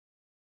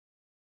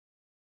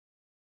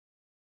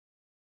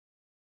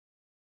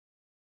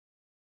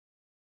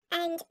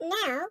And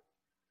now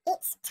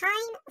it's time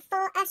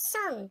for a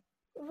song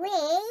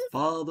with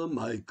Father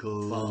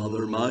Michael,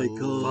 Father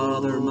Michael,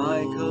 Father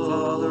Michael,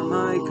 Father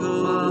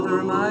Michael,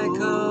 Father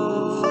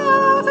Michael,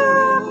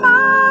 Father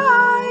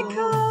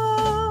Michael.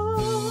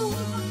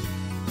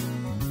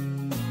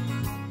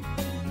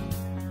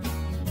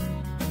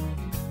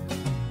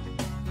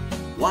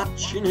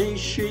 Watching his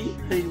sheep,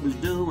 he was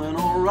doing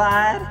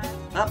alright.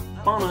 Up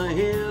on a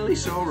hill, he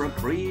saw a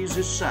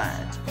crazy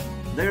sight.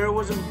 There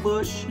was a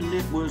bush and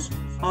it was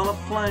on a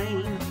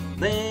flame.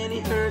 Then he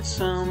heard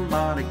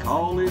somebody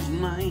call his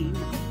name.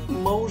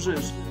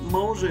 Moses,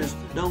 Moses,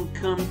 don't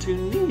come too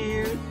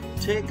near.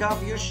 Take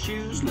off your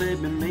shoes, let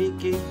me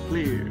make it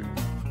clear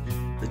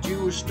that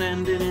you were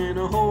standing in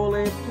a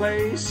holy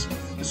place.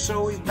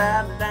 So he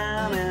bowed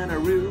down at a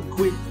real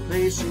quick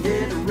pace. And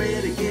get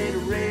ready,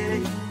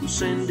 I'm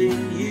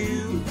sending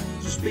you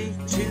to speak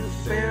to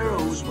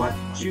Pharaoh's what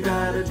you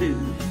gotta do.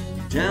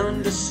 Tell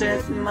him to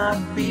set my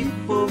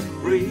people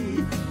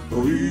free,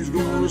 or he's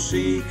gonna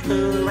see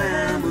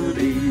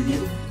calamity.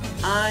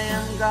 I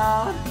am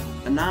God,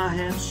 and I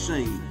have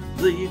seen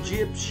the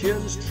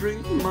Egyptians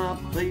treat my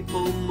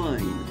people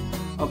mean.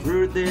 I've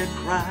heard their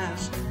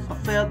cries, I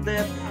felt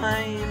their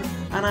pain,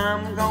 and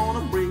I'm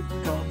gonna break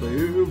off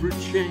every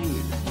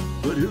chain.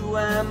 But who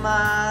am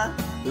I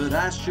that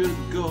I should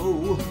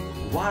go?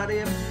 What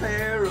if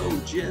Pharaoh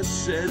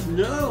just says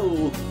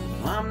no?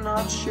 I'm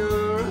not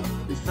sure,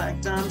 in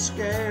fact I'm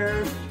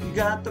scared. You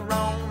got the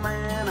wrong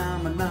man,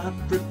 I'm not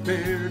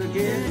prepared.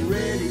 Get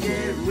ready,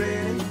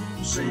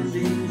 I'm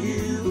sending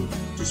you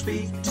to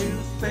speak to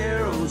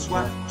Pharaoh's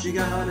what you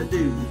gotta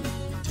do.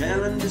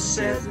 Tell him to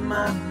set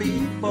my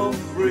people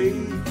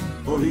free,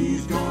 or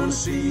he's gonna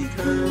see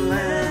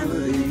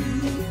calamity.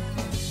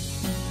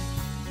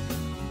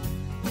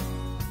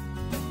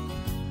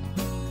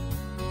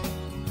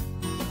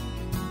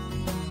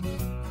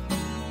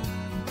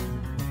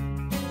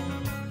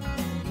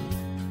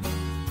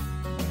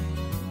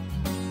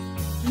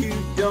 You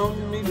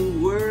don't need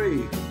to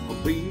worry or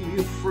be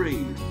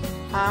afraid.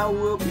 I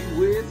will be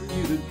with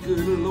you, the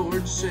good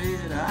Lord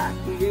said. I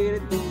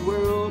created the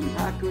world,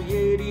 I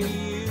created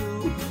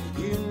you.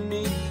 You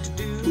need to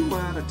do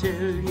what I tell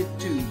you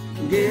to.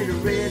 Get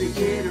ready,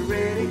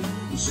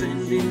 I'm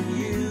sending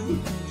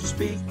you to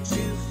speak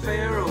to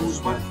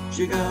Pharaoh's what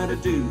you gotta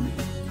do.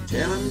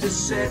 Tell him to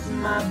set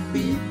my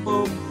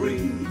people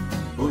free,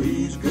 or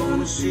he's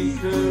gonna see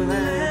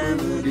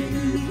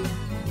calamity.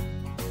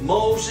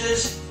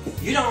 Moses,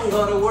 you don't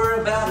gotta worry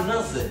about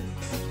nothing.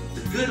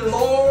 The good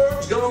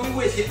Lord's gonna be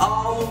with you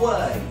all the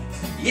way.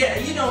 Yeah,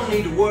 you don't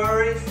need to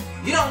worry.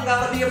 You don't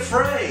gotta be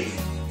afraid.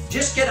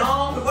 Just get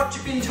on to what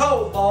you've been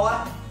told, boy.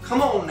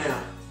 Come on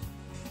now.